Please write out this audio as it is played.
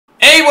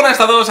Hey, buenas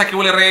a todos, aquí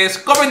TheWillyrex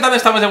comentando.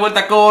 Estamos de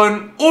vuelta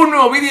con un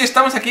nuevo vídeo.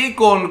 Estamos aquí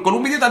con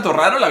un vídeo tanto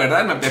raro, la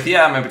verdad. Me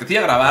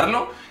apetecía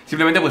grabarlo.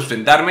 Simplemente pues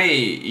sentarme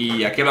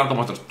y aquí hablar con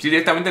vosotros. Si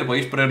directamente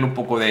podéis ponerle un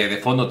poco de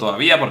fondo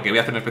todavía, porque voy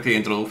a hacer una especie de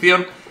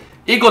introducción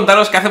y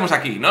contaros qué hacemos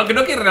aquí, ¿no?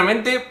 Creo que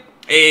realmente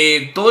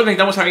todos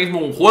necesitamos ahora mismo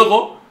un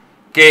juego.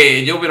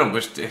 Que yo, bueno,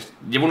 pues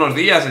llevo unos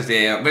días,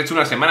 de hecho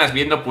unas semanas,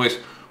 viendo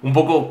pues un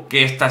poco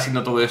qué está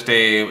siendo todo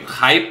este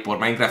hype por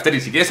Minecraft 3.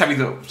 Y si quieres,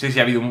 no sé si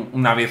ha habido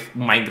una vez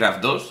un Minecraft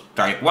 2,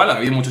 tal cual. Ha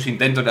habido muchos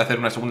intentos de hacer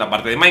una segunda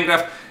parte de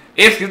Minecraft.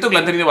 Es cierto que lo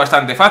han tenido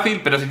bastante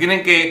fácil, pero se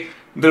tienen que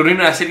reunir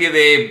una serie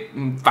de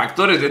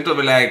factores dentro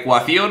de la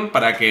ecuación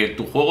para que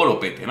tu juego lo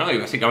pete, ¿no? Y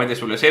básicamente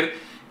suele ser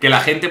que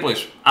la gente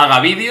pues haga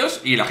vídeos,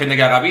 y la gente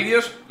que haga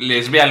vídeos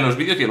les vean los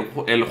vídeos y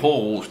el juego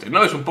guste,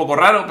 ¿no? Es un poco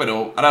raro,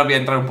 pero ahora voy a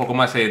entrar un poco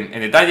más en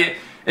detalle.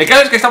 El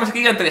caso es que estamos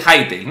aquí ante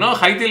Hytale, ¿no?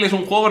 Hytale es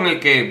un juego en el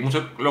que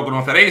muchos lo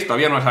conoceréis,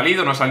 todavía no ha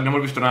salido, no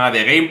hemos visto nada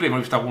de gameplay,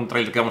 hemos visto algún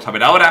trailer que vamos a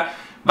ver ahora.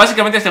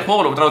 Básicamente este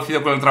juego lo he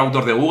traducido con el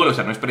traductor de Google, o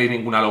sea, no esperéis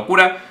ninguna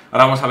locura.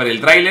 Ahora vamos a ver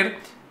el tráiler.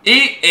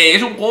 Y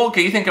es un juego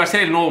que dicen que va a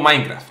ser el nuevo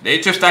Minecraft. De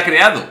hecho está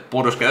creado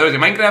por los creadores de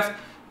Minecraft.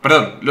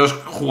 Perdón, los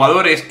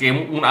jugadores que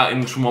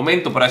en su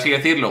momento, por así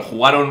decirlo,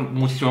 jugaron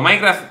muchísimo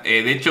Minecraft.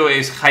 De hecho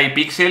es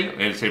Hypixel,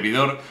 el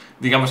servidor,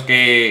 digamos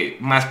que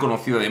más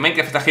conocido de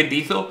Minecraft. Esta gente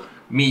hizo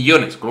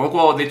millones.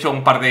 Conozco de hecho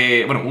un par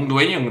de... bueno, un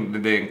dueño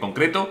en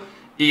concreto,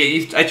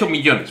 y ha hecho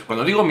millones.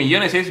 Cuando digo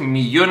millones es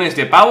millones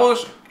de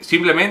pavos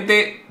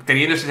simplemente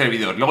teniendo ese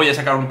servidor. Luego ya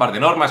sacaron un par de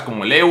normas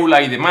como el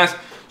EULA y demás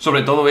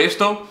sobre todo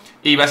esto.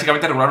 Y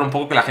básicamente regular un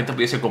poco que la gente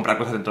pudiese comprar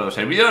cosas dentro de los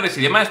servidores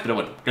y demás. Pero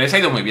bueno, que les ha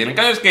ido muy bien. El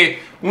caso es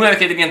que una vez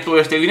que tenían todo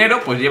este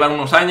dinero, pues llevan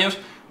unos años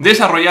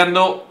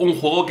desarrollando un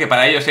juego que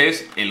para ellos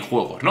es el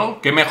juego,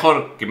 ¿no? Qué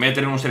mejor que en vez de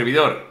tener un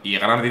servidor y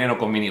ganar dinero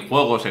con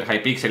minijuegos, el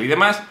Hypixel y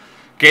demás,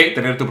 que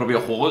tener tu propio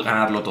juego y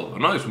ganarlo todo,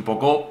 ¿no? Es un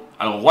poco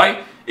algo guay.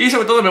 Y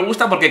sobre todo me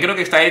gusta porque creo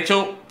que está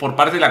hecho por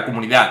parte de la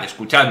comunidad,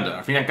 escuchando.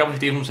 Al fin y al cabo, si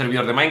tienes un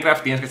servidor de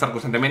Minecraft, tienes que estar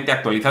constantemente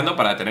actualizando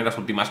para tener las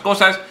últimas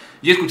cosas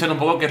y escuchando un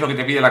poco qué es lo que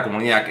te pide la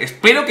comunidad.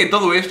 Espero que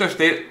todo esto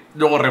esté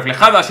luego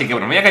reflejado, así que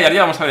bueno, me voy a callar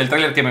ya. Vamos a ver el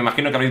tráiler, que me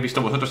imagino que habréis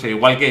visto vosotros,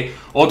 igual que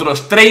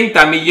otros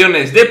 30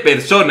 millones de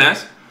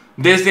personas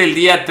desde el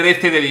día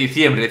 13 de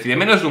diciembre. Es decir, en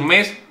menos de un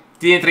mes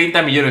tiene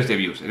 30 millones de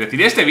views. Es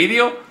decir, este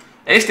vídeo,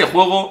 este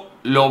juego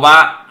lo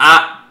va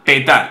a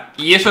petar.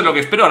 Y eso es lo que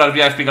espero. Ahora os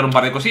voy a explicar un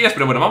par de cosillas,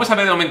 pero bueno, vamos a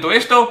ver de momento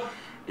esto.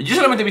 Yo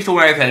solamente he visto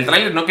una vez el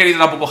tráiler, no he querido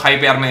tampoco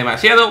hypearme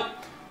demasiado,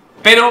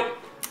 pero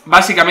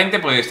básicamente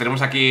pues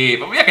tenemos aquí...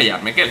 voy a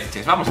callarme, qué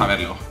leches, vamos a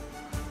verlo.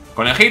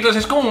 Conejitos,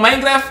 es como un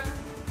Minecraft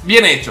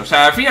bien hecho. O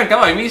sea, al fin y al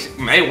cabo a mí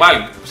me da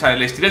igual. O sea,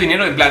 les tiro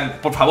dinero en plan,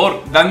 por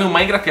favor, dadme un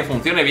Minecraft que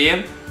funcione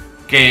bien,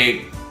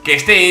 que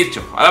esté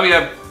hecho. Ahora voy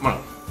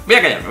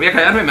a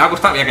callarme, me va a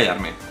costar, voy a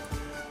callarme.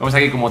 Vamos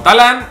aquí como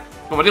Talan.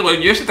 Como os digo,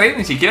 yo ese trailer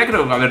ni siquiera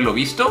creo haberlo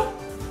visto.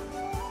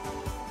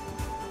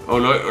 O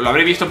lo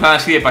habré visto en plan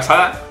así de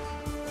pasada.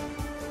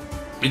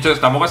 De hecho,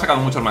 tampoco ha sacado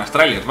muchos más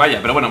trailers, vaya.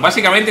 Pero bueno,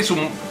 básicamente es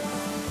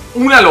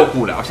una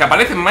locura. O sea,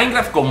 parece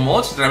Minecraft con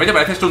mods. Realmente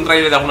parece esto un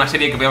trailer de alguna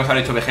serie que podríamos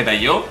haber hecho Vegeta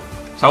y yo.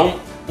 O sea,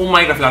 un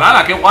Minecraft la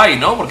nada, qué guay,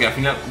 ¿no? Porque al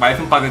final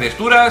parece un par de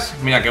texturas.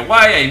 Mira qué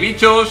guay, hay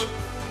bichos.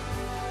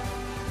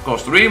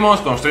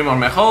 Construimos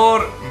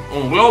mejor.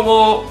 Un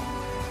globo.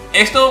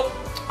 Esto...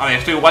 a ver,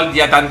 esto igual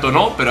ya tanto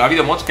no, pero ha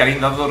habido mods que han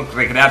intentado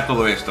recrear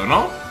todo esto,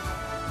 ¿no?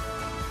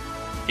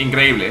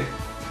 Increíble, ¿eh?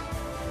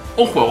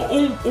 Un juego,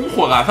 un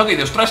juegazo que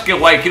dices, ostras, qué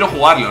guay, quiero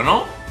jugarlo,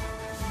 ¿no?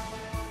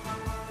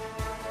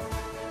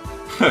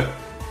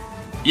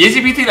 Y es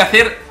difícil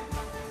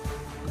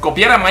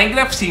copiar a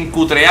Minecraft sin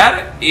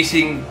cutrear y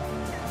sin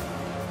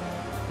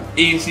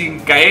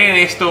caer en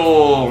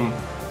esto.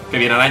 Que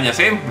bien arañas,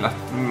 ¿eh?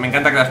 Me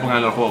encanta que las pongan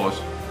en los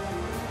juegos.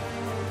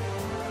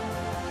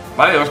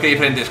 Vale, vemos que hay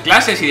diferentes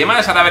clases y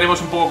demás. Ahora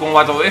veremos un poco cómo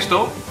va todo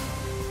esto.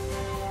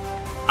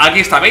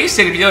 Aquí está, ¿veis?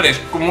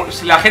 Servidores. Como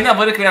la gente va a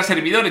poder crear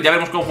servidores, ya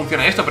veremos cómo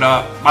funciona esto, pero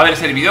va a haber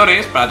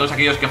servidores para todos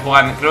aquellos que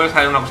juegan. Creo que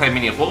sale una cosa de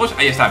minijuegos.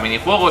 Ahí está,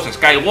 minijuegos,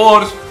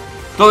 Skywars.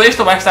 Todo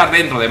esto va a estar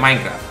dentro de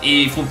Minecraft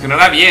y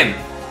funcionará bien.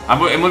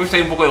 Hemos visto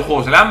ahí un poco de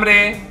juegos del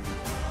hambre.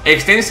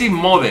 Extensive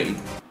Model.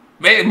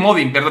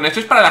 Modding, perdón,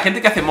 esto es para la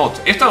gente que hace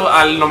mods. Esto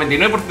al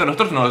 99% de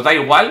nosotros nos da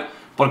igual,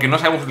 porque no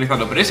sabemos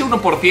utilizarlo. Pero ese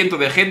 1%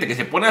 de gente que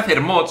se pone a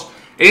hacer mods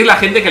es la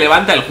gente que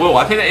levanta el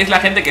juego. Es la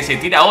gente que se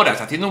tira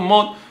horas haciendo un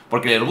mod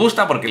porque les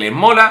gusta, porque les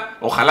mola.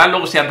 Ojalá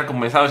luego sean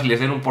recompensados y les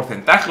den un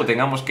porcentaje, o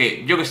tengamos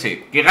que, yo qué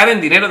sé, que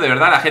ganen dinero de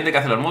verdad la gente que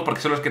hace los mods,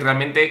 porque son los que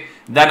realmente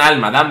dan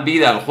alma, dan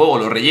vida al juego,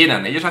 lo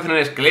rellenan. Ellos hacen el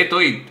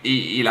esqueleto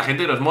y la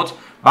gente de los mods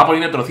va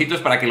poniendo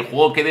trocitos para que el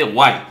juego quede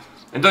guay.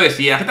 Entonces,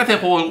 si la gente hace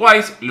juegos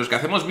guays, los que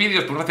hacemos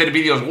vídeos podemos hacer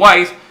vídeos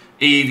guays.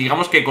 Y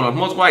digamos que con los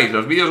mods guays,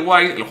 los vídeos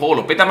guays, el juego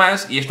lo peta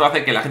más, y esto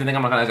hace que la gente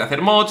tenga más ganas de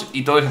hacer mods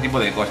y todo ese tipo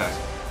de cosas.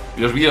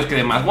 Y los vídeos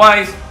queden más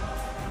guays.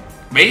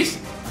 ¿Veis?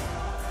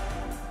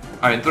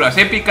 Aventuras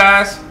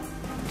épicas.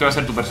 Este va a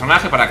ser tu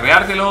personaje para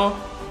creártelo.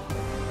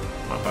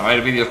 Bueno, para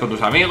ver vídeos con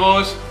tus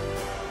amigos.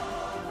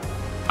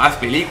 Haz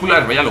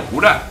películas, vaya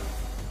locura.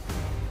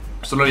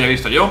 Esto lo había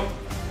visto yo.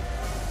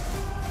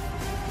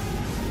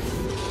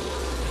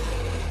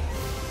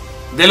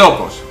 de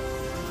locos.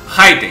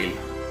 Hytale,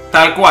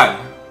 tal cual.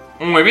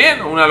 Muy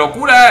bien, una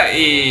locura.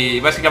 Y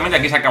básicamente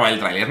aquí se acaba el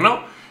tráiler,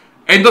 ¿no?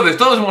 Entonces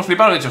todos hemos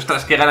flipado, de hecho,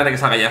 ostras, qué ganas de que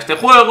salga ya este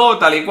juego,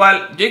 tal y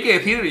cual. Yo hay que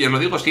decir, y os lo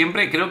digo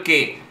siempre, creo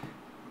que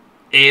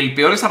el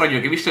peor desarrollo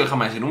que he visto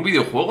jamás en un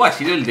videojuego ha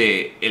sido el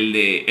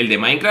de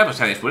Minecraft. O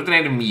sea, después de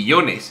tener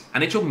millones,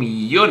 han hecho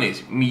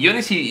millones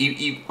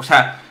o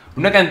sea,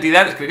 una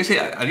cantidad. Creo que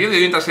a día de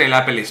hoy entras en el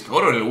Apple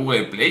Store o en el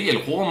Google Play y el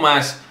juego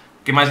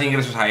que más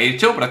ingresos ha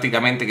hecho,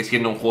 prácticamente, que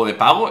siendo un juego de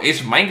pago,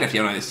 es Minecraft. Y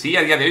aún así,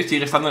 a día de hoy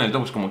sigue estando en el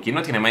top. Pues como quien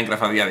no tiene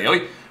Minecraft a día de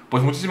hoy,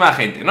 pues muchísima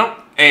gente, ¿no?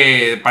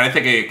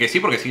 Parece que sí,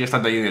 porque sigue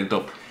estando ahí en el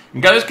top.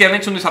 Cada vez que han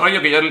hecho un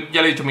desarrollo que yo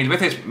ya lo he dicho mil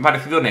veces, me ha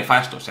parecido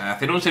nefasto. O sea,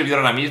 hacer un servidor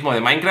ahora mismo de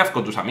Minecraft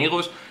con tus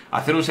amigos,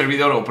 hacer un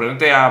servidor o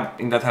ponerte a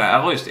intentar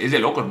algo es de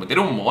locos. Meter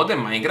un mod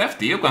en Minecraft,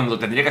 tío, cuando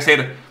tendría que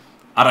ser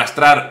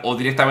arrastrar o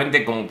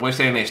directamente como puede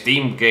ser en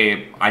Steam,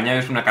 que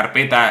añades una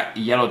carpeta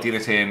y ya lo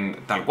tienes en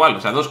tal cual.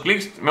 O sea, 2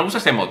 clics, me gusta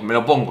ese mod, me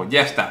lo pongo,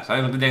 ya está,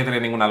 ¿sabes? No tendría que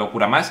tener ninguna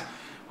locura más.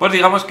 Pues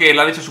digamos que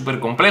lo han hecho súper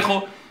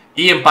complejo.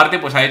 Y en parte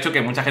pues ha hecho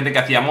que mucha gente que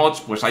hacía mods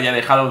pues haya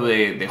dejado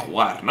de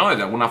jugar, ¿no?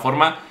 De alguna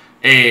forma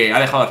ha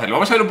dejado de hacerlo.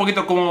 Vamos a ver un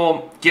poquito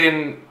cómo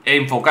quieren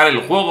enfocar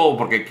el juego,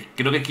 porque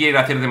creo que quieren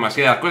hacer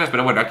demasiadas cosas.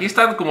 Pero bueno, aquí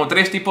están como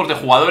 3 tipos de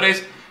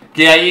jugadores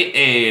que hay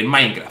en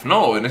Minecraft,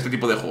 ¿no? O en este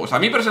tipo de juegos. A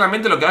mí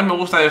personalmente lo que más me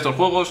gusta de estos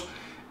juegos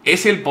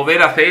es el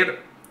poder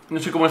hacer, no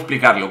sé cómo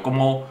explicarlo,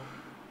 como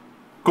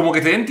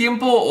que te den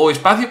tiempo o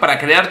espacio para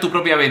crear tu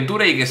propia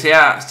aventura y que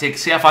sea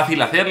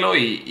fácil hacerlo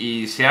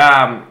y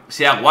sea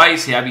guay,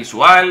 sea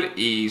visual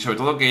y sobre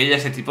todo que haya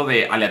ese tipo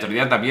de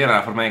aleatoriedad también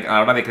a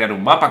la hora de crear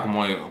un mapa,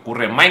 como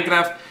ocurre en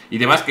Minecraft y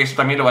demás, que eso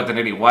también lo va a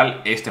tener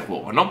igual este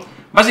juego, ¿no?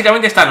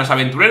 Básicamente están los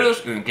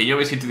aventureros, que yo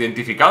me siento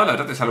identificado, la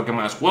verdad es a lo que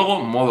más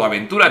juego, modo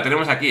aventura.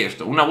 Tenemos aquí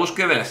esto, una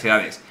búsqueda de las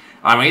edades.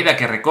 A medida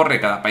que recorre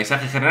cada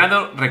paisaje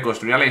generado,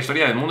 reconstruirá la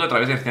historia del mundo a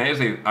través de escenarios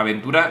de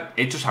aventura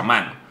hechos a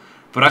mano.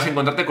 Podrás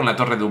encontrarte con la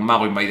torre de un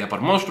mago invadida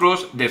por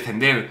monstruos,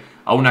 descender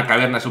a una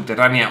caverna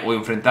subterránea o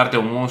enfrentarte a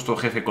un monstruo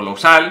jefe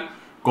colosal,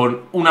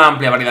 con una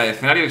amplia variedad de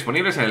escenarios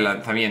disponibles en el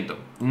lanzamiento.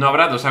 No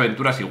habrá 2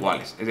 aventuras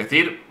iguales, es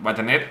decir, va a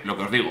tener lo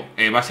que os digo,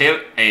 va a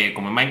ser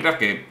como en Minecraft,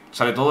 que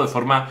sale todo de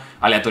forma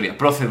aleatoria.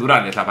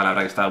 Procedural es la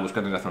palabra que estaba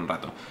buscando desde hace un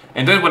rato.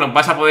 Entonces, bueno,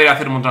 vas a poder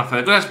hacer un montonazo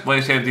de cosas,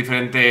 puede ser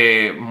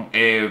diferentes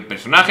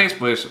personajes,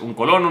 pues un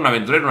colón, un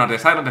aventurero, un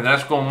artesano,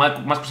 tendrás como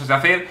más cosas de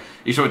hacer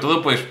y sobre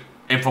todo, pues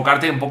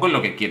enfocarte un poco en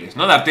lo que quieres,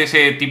 ¿no? Darte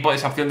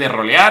esa opción de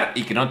rolear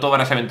y que no todas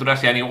las aventuras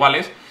sean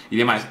iguales y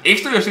demás.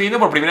 Esto lo estoy viendo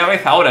por primera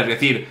vez ahora, es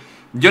decir,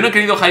 yo no he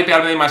querido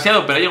hypearme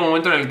demasiado, pero llega un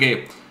momento en el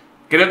que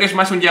creo que es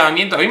más un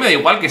llamamiento. A mí me da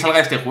igual que salga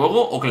este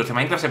juego o que los de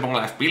Minecraft se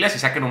pongan las pilas y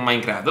saquen un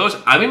Minecraft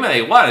 2. A mí me da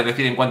igual, es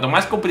decir, en cuanto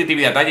más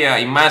competitividad haya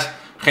y más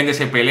gente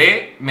se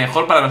pelee,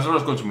 mejor para nosotros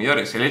los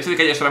consumidores. El hecho de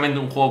que haya solamente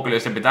un juego que lo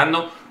esté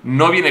petando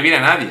no viene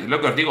bien a nadie, es lo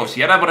que os digo.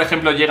 Si ahora, por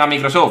ejemplo, llega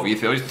Microsoft y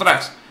dice,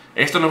 ostras,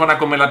 esto nos van a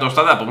comer la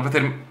tostada, podemos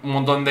hacer un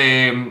montón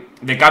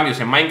de cambios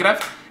en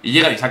Minecraft y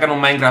llegan y sacan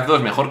un Minecraft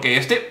 2 mejor que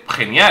este,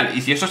 genial.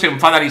 Y si eso se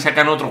enfadan y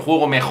sacan otro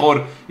juego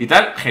mejor y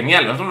tal,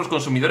 genial. Nosotros los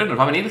consumidores nos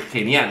va a venir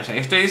genial. O sea,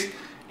 esto es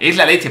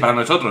la leche para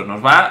nosotros,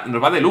 nos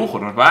va de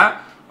lujo,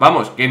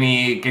 vamos, que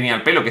ni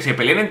al pelo, que se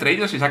peleen entre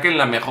ellos y saquen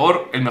el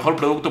mejor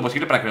producto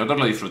posible para que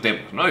nosotros lo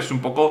disfrutemos, ¿no? Es un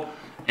poco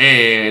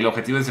el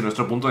objetivo desde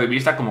nuestro punto de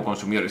vista como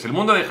consumidores. El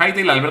mundo de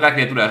Hytale alberga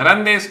criaturas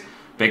grandes,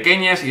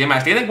 pequeñas y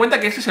demás. Tened en cuenta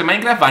que este es el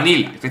Minecraft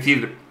Vanilla, es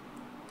decir,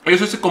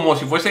 eso es como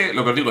si fuese,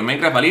 lo que os digo, el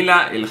Minecraft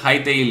Vanilla, el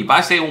Hytale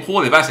base, un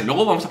juego de base.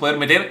 Luego vamos a poder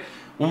meter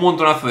un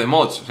montonazo de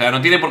mods, o sea,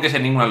 no tiene por qué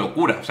ser ninguna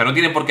locura, o sea, no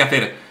tiene por qué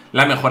hacer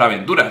la mejor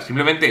aventura,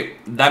 simplemente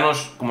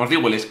danos, como os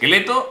digo, el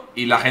esqueleto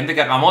y la gente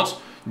que haga mods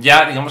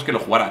ya, digamos que lo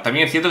jugará.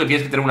 También es cierto que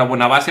tienes que tener una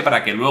buena base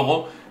para que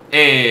luego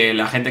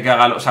la gente que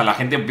haga, o sea, la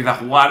gente empieza a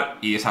jugar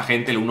y esa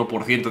gente, el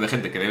 1% de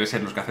gente que debe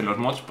ser los que hacen los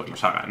mods, pues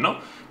los hagan, ¿no?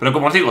 Pero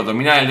como os digo,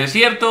 dominar el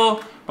desierto,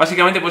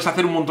 básicamente puedes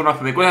hacer un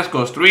montonazo de cosas,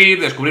 construir,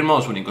 descubrir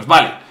modos únicos,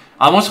 vale.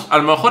 Vamos, a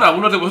lo mejor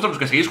algunos de vosotros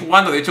que seguís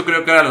jugando, de hecho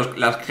creo que ahora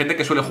la gente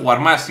que suele jugar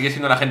más sigue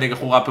siendo la gente que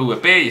juega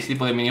PvP y ese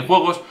tipo de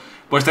minijuegos,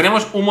 pues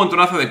tenemos un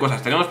montonazo de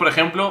cosas. Tenemos, por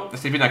ejemplo,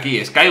 estáis viendo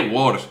aquí,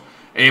 Skywars.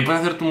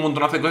 Puedes hacer un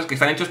montonazo de cosas que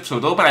están hechos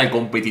sobre todo para el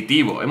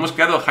competitivo. Hemos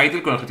creado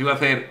Hytale con el objetivo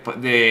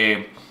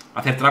de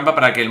hacer trampa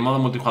para que el modo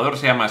multijugador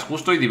sea más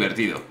justo y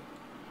divertido.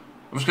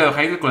 Hemos creado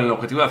Hytale con el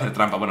objetivo de hacer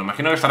trampa. Bueno,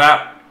 imagino que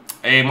estará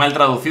mal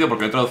traducido,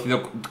 porque lo he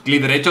traducido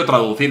clic derecho,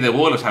 traducir de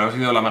Google, o sea, no ha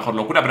sido la mejor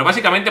locura. Pero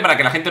básicamente para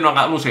que la gente no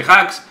use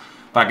hacks,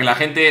 para que la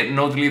gente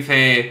no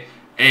utilice,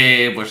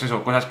 pues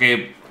eso, cosas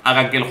que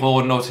hagan que el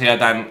juego no sea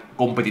tan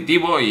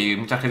competitivo. Y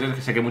mucha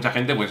gente, sé que mucha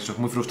gente, pues eso es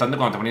muy frustrante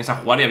cuando te ponías a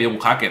jugar y había un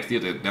hacker,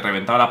 tío, te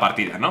reventaba la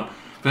partida, ¿no?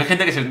 Pues hay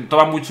gente que se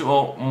toma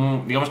mucho,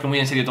 digamos que muy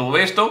en serio todo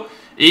esto.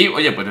 Y,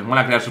 oye, pues les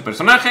mola crear su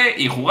personaje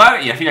y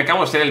jugar y al fin y al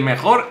cabo ser el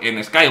mejor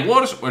en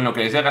Skywars o en lo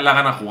que les dé la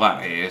gana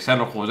jugar, sean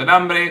los juegos del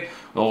hambre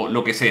o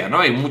lo que sea, ¿no?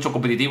 Hay mucho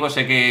competitivo,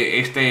 sé que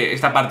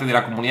esta parte de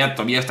la comunidad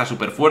todavía está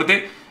súper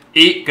fuerte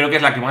y creo que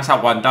es la que más ha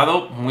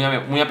aguantado, muy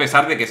a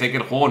pesar de que sé que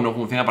el juego no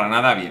funciona para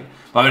nada bien.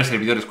 Va a haber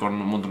servidores con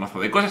un montonazo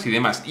de cosas y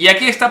demás. Y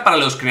aquí está para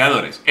los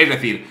creadores, es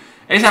decir,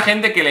 esa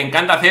gente que le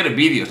encanta hacer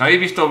vídeos. ¿No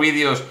habéis visto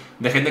vídeos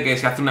de gente que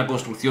se hace una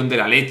construcción de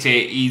la leche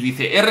y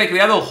dice, he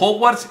recreado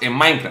Hogwarts en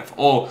Minecraft?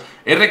 O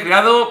he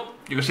recreado,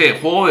 yo qué sé,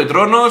 Juego de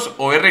Tronos,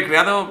 o he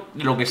recreado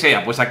lo que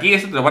sea. Pues aquí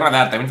esto te lo van a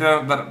dar. También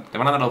te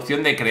van a dar la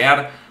opción de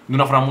crear de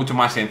una forma mucho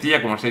más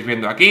sencilla, como estáis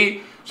viendo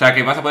aquí. O sea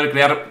que vas a poder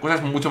crear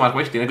cosas mucho más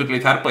guays. Tienes que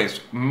utilizar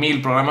pues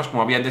 1000 programas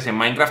como había antes en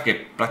Minecraft, que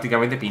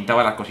prácticamente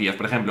pintaba las cosillas.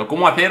 Por ejemplo,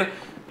 cómo hacer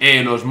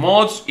los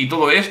mods y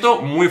todo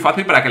esto, muy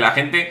fácil, para que la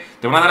gente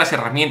te van a dar las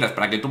herramientas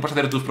para que tú puedas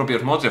hacer tus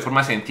propios mods de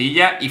forma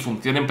sencilla y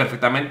funcionen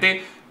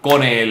perfectamente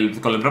con el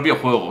propio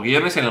juego.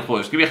 Guiones en el juego.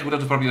 Escribe y ejecuta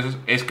tus propios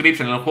scripts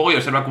en el juego y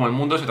observa cómo el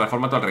mundo se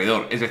transforma a tu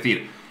alrededor. Es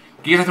decir,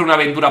 ¿quieres hacer una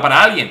aventura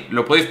para alguien?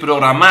 Lo puedes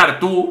programar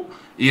tú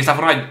y de esta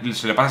forma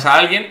se le pasas a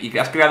alguien y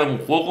has creado un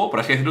juego,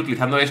 por así decirlo,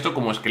 utilizando esto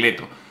como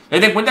esqueleto.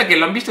 Ten en cuenta que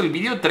lo han visto el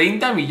vídeo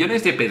 30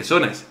 millones de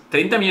personas.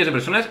 30 millones de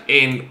personas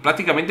en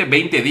prácticamente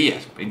 20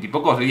 días. 20 y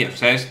pocos días. O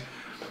sea,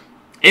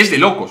 es de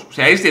locos. O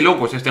sea, es de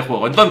locos este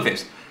juego.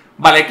 Entonces,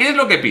 vale, ¿qué es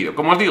lo que pido?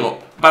 Como os digo,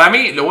 para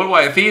mí, lo vuelvo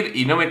a decir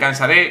y no me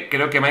cansaré,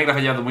 creo que Minecraft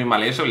ha llevado muy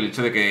mal eso, el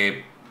hecho de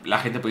que la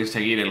gente pudiese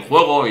seguir el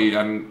juego y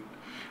han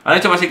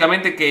hecho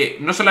básicamente que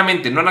no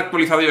solamente no han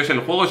actualizado ellos el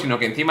juego, sino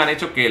que encima han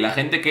hecho que la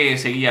gente que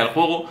seguía el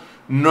juego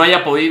no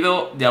haya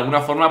podido, de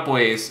alguna forma,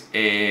 pues,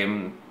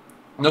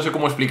 no sé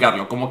cómo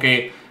explicarlo, como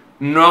que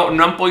no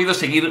han podido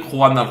seguir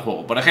jugando al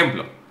juego. Por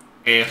ejemplo,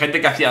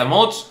 gente que hacía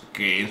mods,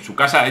 que en su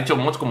casa ha hecho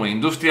mods como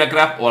Industrial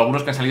Craft o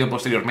algunos que han salido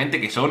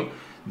posteriormente, que son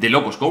de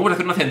locos. ¿Cómo puedes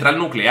hacer una central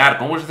nuclear?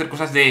 ¿Cómo puedes hacer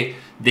cosas de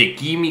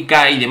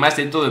química y demás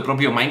dentro del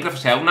propio Minecraft? O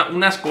sea,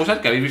 unas cosas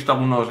que habéis visto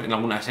en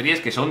algunas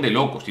series que son de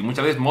locos. Y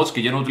muchas veces mods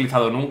que yo no he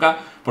utilizado nunca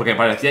porque me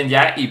parecían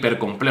ya hiper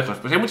complejos.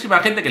 Pues hay muchísima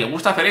gente que le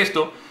gusta hacer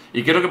esto.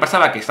 ¿Y qué es lo que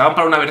pasaba? Que estaban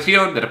para una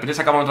versión, de repente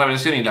sacaban otra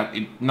versión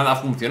y nada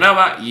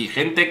funcionaba. Y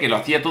gente que lo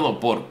hacía todo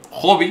por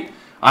hobby.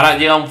 Ahora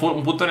llega un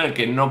punto en el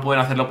que no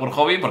pueden hacerlo por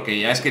hobby, porque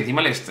ya es que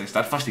encima les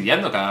estás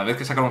fastidiando. Cada vez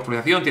que sacan una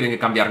actualización tienen que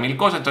cambiar 1000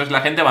 cosas. Entonces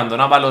la gente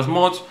abandonaba los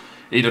mods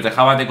y los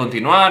dejaba de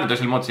continuar.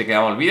 Entonces el mod se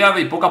quedaba olvidado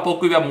y poco a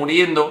poco iba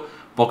muriendo,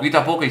 poquito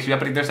a poco, y se iba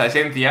perdiendo esa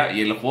esencia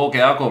y el juego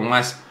quedaba como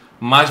más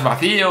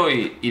vacío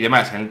y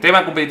demás. En el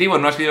tema competitivo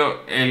no ha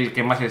sido el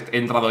que más he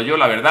entrado yo,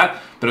 la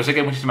verdad, pero sé que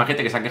hay muchísima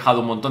gente que se ha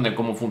quejado un montón de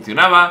cómo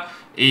funcionaba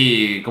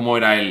y cómo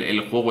era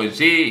el juego en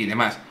sí y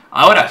demás.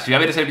 Ahora, si va a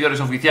haber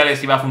servidores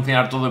oficiales y va a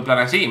funcionar todo en plan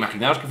así,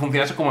 imaginaos que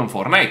funcionase como en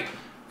Fortnite.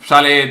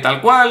 Sale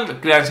tal cual,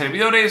 crean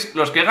servidores,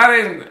 los que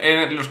ganen,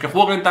 los que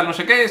jueguen tal no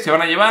sé qué, se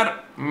van a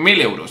llevar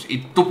 1000 euros. Y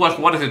tú puedes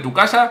jugar desde tu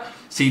casa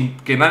sin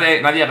que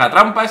nadie haga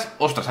trampas.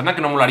 Ostras, anda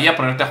que no molaría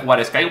ponerte a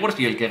jugar Skywars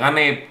y el que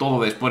gane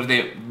todo después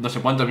de no sé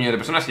cuántos millones de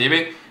personas se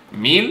lleve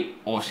 1000,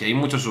 o si hay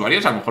muchos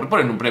usuarios, a lo mejor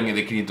ponen un premio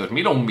de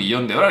 500.000 o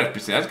 $1.000.000.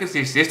 Pues sabes que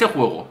si este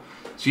juego,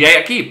 si hay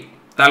aquí,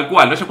 tal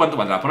cual, no sé cuánto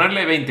valdrá,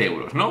 ponerle 20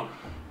 euros, ¿no?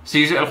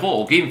 Si es el juego,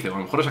 o 15, o a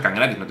lo mejor lo sacan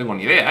gratis, no tengo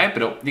ni idea,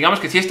 pero digamos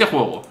que si este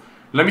juego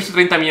lo han visto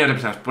 30 millones de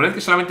personas, poned que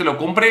solamente lo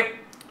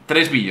compre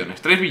 3 billones,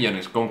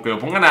 con que lo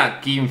pongan a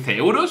 15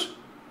 euros,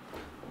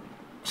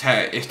 o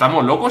sea,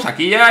 estamos locos.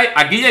 Aquí ya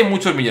hay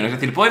muchos millones, es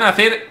decir, pueden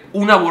hacer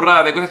una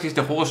burrada de cosas y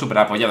este juego es súper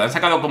apoyado. Han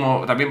sacado,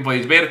 como también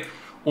podéis ver,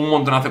 un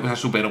montonazo de cosas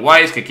súper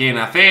guays que quieren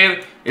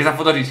hacer. Esas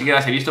fotos ni siquiera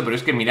las he visto, pero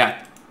es que mirad,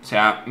 o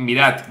sea,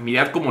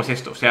 mirad cómo es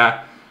esto, o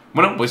sea,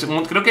 bueno, pues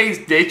creo que hay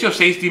de hecho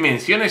 6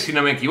 dimensiones, si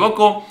no me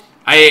equivoco.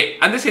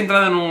 Antes he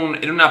entrado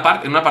en un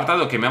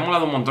apartado que me ha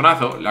molado un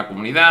montonazo. La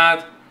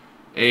comunidad,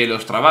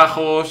 los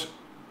trabajos.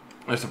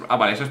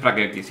 Vale, eso es para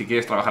que si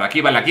quieres trabajar aquí.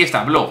 Vale, aquí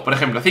está, blog, por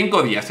ejemplo,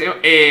 5 días.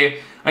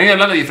 Han ido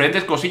hablando de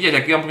diferentes cosillas y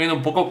aquí van poniendo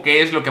un poco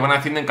qué es lo que van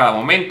haciendo en cada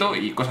momento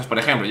y cosas, por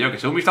ejemplo, yo que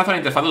sé, un vistazo a la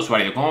interfaz de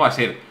usuario. ¿Cómo va a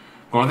ser?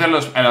 Conocer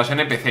a los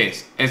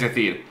NPCs, es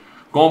decir,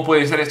 cómo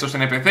pueden ser estos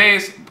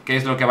NPCs, qué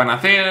es lo que van a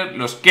hacer,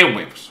 los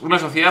Keywebs, una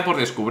sociedad por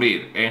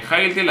descubrir. En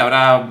Hytale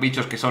habrá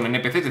bichos que son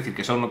NPCs, es decir,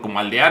 que son como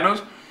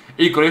aldeanos.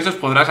 Y con estos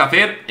podrás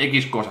hacer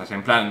X cosas,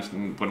 en plan,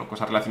 bueno,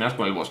 cosas relacionadas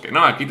con el bosque,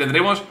 ¿no? Aquí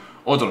tendremos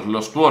otros,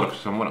 los Tworks,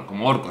 son, bueno,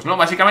 como orcos, ¿no?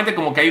 Básicamente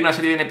como que hay una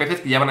serie de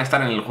NPCs que ya van a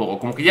estar en el juego,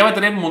 como que ya va a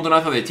tener un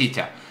montonazo de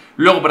chicha.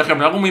 Luego, por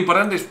ejemplo, algo muy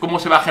importante es cómo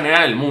se va a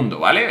generar el mundo,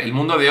 ¿vale? El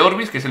mundo de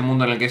Orbis, que es el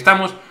mundo en el que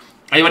estamos.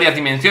 Hay varias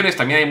dimensiones,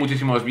 también hay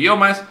muchísimos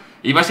biomas.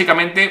 Y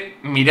básicamente,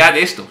 mirad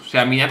esto, o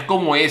sea, mirad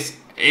cómo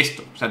es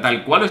esto. O sea,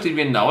 tal cual lo estáis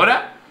viendo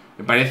ahora,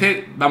 me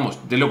parece,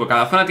 vamos, de loco.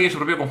 Cada zona tiene su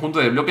propio conjunto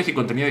de bloques y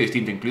contenido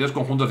distinto, incluidos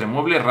conjuntos de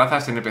muebles,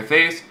 razas,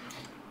 NPCs,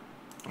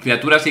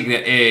 criaturas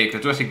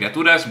y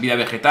criaturas, vida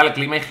vegetal,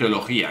 clima y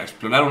geología.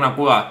 Explorar una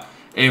cueva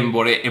en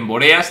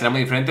Borea será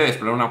muy diferente de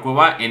explorar una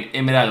cueva en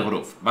Emerald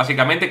Grove.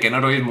 Básicamente que no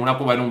es lo mismo una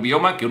cueva en un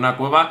bioma que una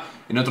cueva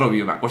en otro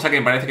bioma. Cosa que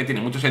me parece que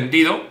tiene mucho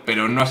sentido,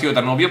 pero no ha sido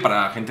tan obvio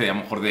para la gente de, a lo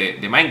mejor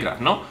de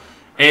Minecraft, ¿no?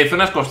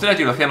 Zonas costeras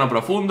y el océano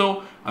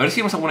profundo. A ver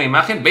si vemos alguna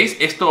imagen. ¿Veis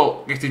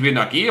esto que estáis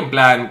viendo aquí? En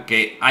plan,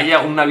 que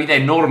haya una vida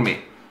enorme,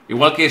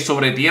 igual que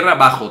sobre tierra,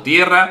 bajo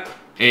tierra.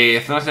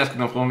 Zonas en las que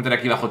nos podemos meter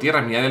aquí bajo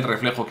tierra. Mirad el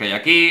reflejo que hay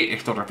aquí,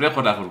 estos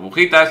reflejos, las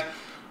burbujitas.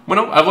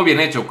 Bueno, algo bien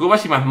hecho.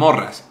 Cuevas y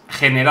mazmorras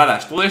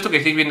generadas. Todo esto que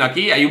estáis viendo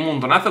aquí, hay un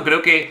montonazo.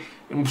 Creo que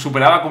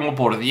superaba como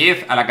por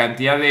 10 a la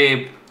cantidad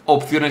de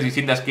opciones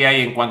distintas que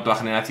hay en cuanto a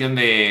generación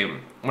de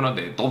bueno,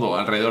 de todo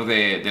alrededor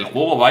del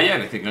juego, vaya,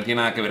 es decir, que no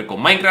tiene nada que ver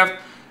con Minecraft.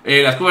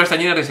 Las cuevas están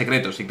llenas de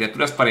secretos y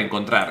criaturas para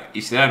encontrar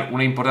y se dan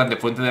una importante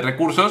fuente de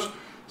recursos.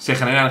 Se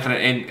generan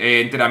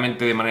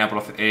enteramente de manera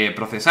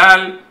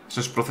procesal. Eso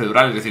es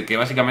procedural, es decir, que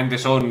básicamente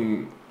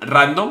son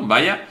random,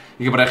 vaya.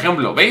 Y que, por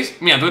ejemplo, ¿veis?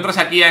 Mira, tú entras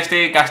aquí a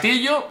este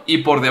castillo y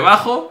por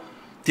debajo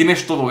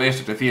tienes todo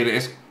esto. Es decir,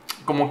 es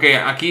como que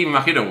aquí, me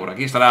imagino, por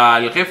aquí estará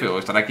el jefe o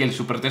estará aquí el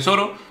super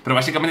tesoro, pero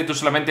básicamente tú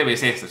solamente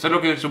ves esto. Eso es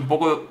lo que es un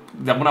poco,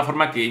 de alguna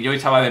forma, que yo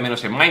echaba de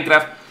menos en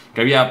Minecraft.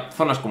 Que había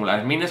zonas como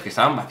las minas que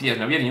estaban vacías,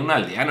 no había ni un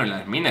aldeano en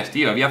las minas,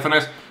 tío. Había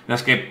zonas en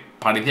las que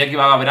parecía que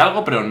iba a haber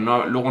algo, pero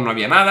luego no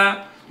había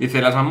nada. Dice,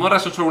 las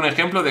mazmorras son solo un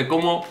ejemplo de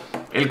cómo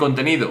el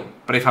contenido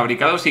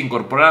prefabricado se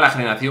incorpora a la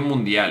generación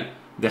mundial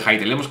de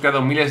Hytale. Hemos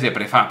creado miles de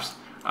prefabs,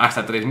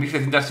 hasta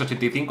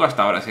 3785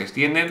 hasta ahora. Se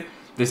extienden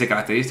desde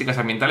características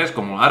ambientales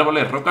como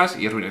árboles, rocas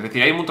y ruinas. Es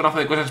decir, hay un montonazo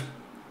de cosas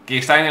que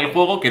están en el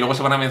juego que luego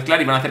se van a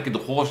mezclar y van a hacer que tu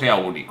juego sea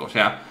único. O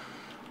sea,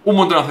 un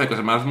montonazo de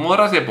cosas,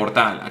 mazmorras de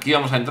portal. Aquí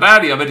vamos a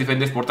entrar y va a haber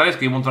diferentes portales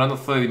que hay un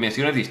montonazo de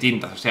dimensiones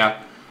distintas. O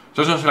sea,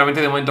 esos son solamente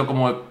de momento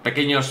como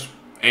pequeños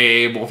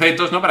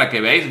bocetos, ¿no? Para que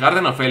veáis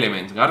Garden of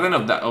Elements, Garden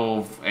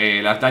of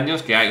las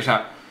dungeons que hay. O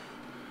sea,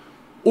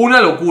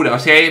 una locura. O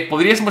sea,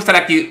 podríamos estar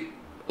aquí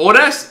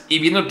horas y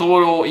viendo todo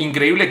lo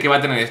increíble que va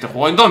a tener este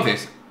juego.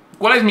 Entonces,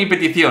 ¿cuál es mi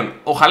petición?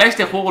 Ojalá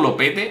este juego lo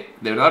pete,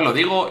 de verdad lo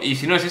digo. Y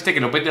si no es este,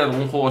 que lo pete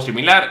algún juego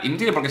similar. Y no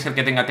tiene por qué ser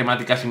que tenga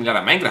temática similar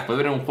a Minecraft.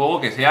 Puede haber un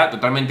juego que sea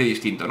totalmente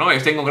distinto, ¿no?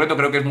 Este en concreto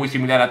creo que es muy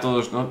similar a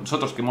todos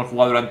nosotros que hemos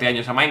jugado durante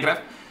años a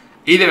Minecraft.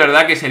 Y de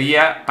verdad que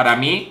sería, para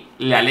mí,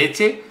 la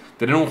leche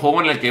tener un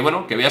juego en el que,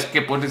 bueno, que veas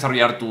que puedes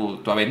desarrollar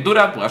tu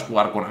aventura, puedas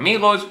jugar con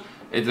amigos,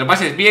 te lo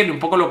pases bien, un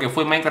poco lo que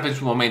fue Minecraft en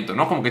su momento,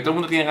 ¿no? Como que todo el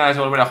mundo tiene ganas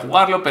de volver a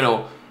jugarlo,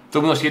 pero todo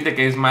el mundo siente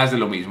que es más de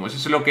lo mismo. Eso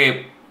es lo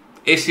que...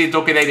 Ese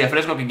toque de aire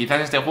fresco que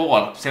quizás este juego,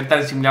 al ser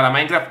tan similar a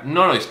Minecraft,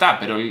 no lo está.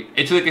 Pero el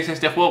hecho de que es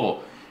este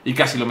juego y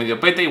casi lo medio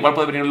pete, igual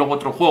puede venir luego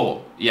otro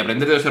juego y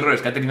aprender de los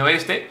errores que ha tenido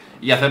este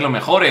y hacerlo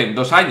mejor en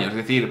 2 años. Es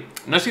decir,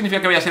 no significa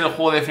que vaya a ser el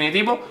juego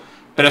definitivo,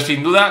 pero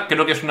sin duda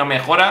creo que es una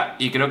mejora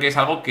y creo que es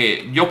algo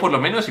que yo por lo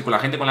menos, y con la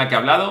gente con la que he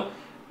hablado,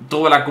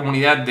 toda la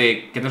comunidad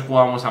de que nos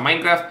jugábamos a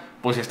Minecraft,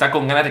 pues está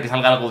con ganas de que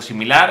salga algo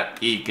similar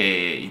y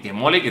que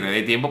mole y que le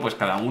dé tiempo pues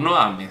cada uno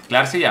a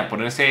mezclarse y a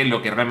ponerse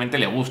lo que realmente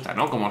le gusta,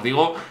 ¿no? Como os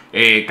digo,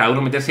 cada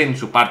uno meterse en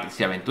su parte,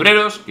 si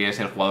aventureros, quieres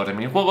ser jugador de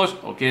minijuegos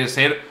o quieres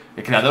ser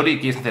creador y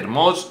quieres hacer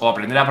mods o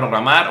aprender a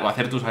programar o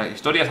hacer tus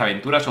historias,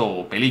 aventuras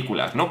o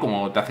películas, ¿no?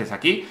 Como te haces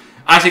aquí.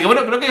 Así que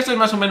bueno, creo que esto es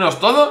más o menos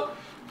todo.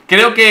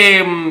 Creo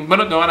que,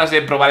 bueno, tengo ganas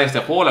de probar este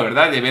juego, la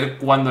verdad, de ver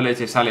cuándo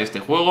leche sale este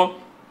juego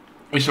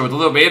y sobre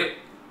todo ver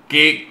con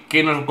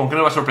qué nos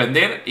va a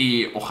sorprender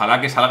y ojalá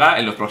que salga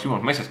en los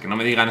próximos meses, que no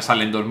me digan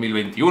sale en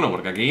 2021,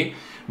 porque aquí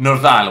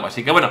nos da algo.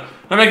 Así que bueno,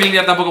 no me quiero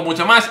liar tampoco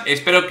mucho más.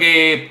 Espero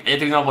que haya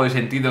tenido algo de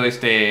sentido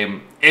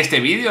este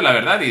vídeo, la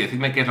verdad, y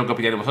decidme qué es lo que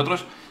opináis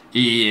vosotros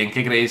y en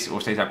qué creéis o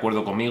estáis de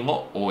acuerdo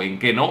conmigo o en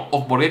qué no,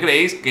 o por qué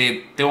creéis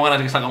que tengo ganas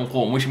de que salga un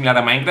juego muy similar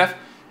a Minecraft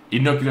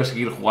y no quiero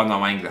seguir jugando a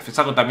Minecraft. Es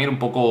algo también un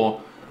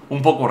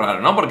poco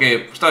raro, ¿no?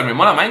 Porque, ostras, me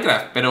mola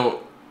Minecraft,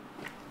 pero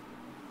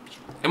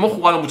hemos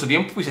jugado mucho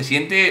tiempo y se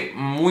siente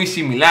muy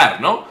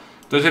similar, ¿no?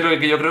 Entonces es lo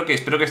que yo creo que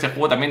espero que este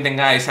juego también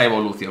tenga esa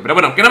evolución. Pero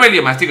bueno, que no me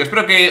lío más, chicos.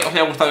 Espero que os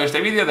haya gustado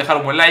este vídeo, dejar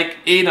un buen like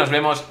y nos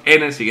vemos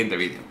en el siguiente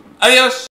vídeo. ¡Adiós!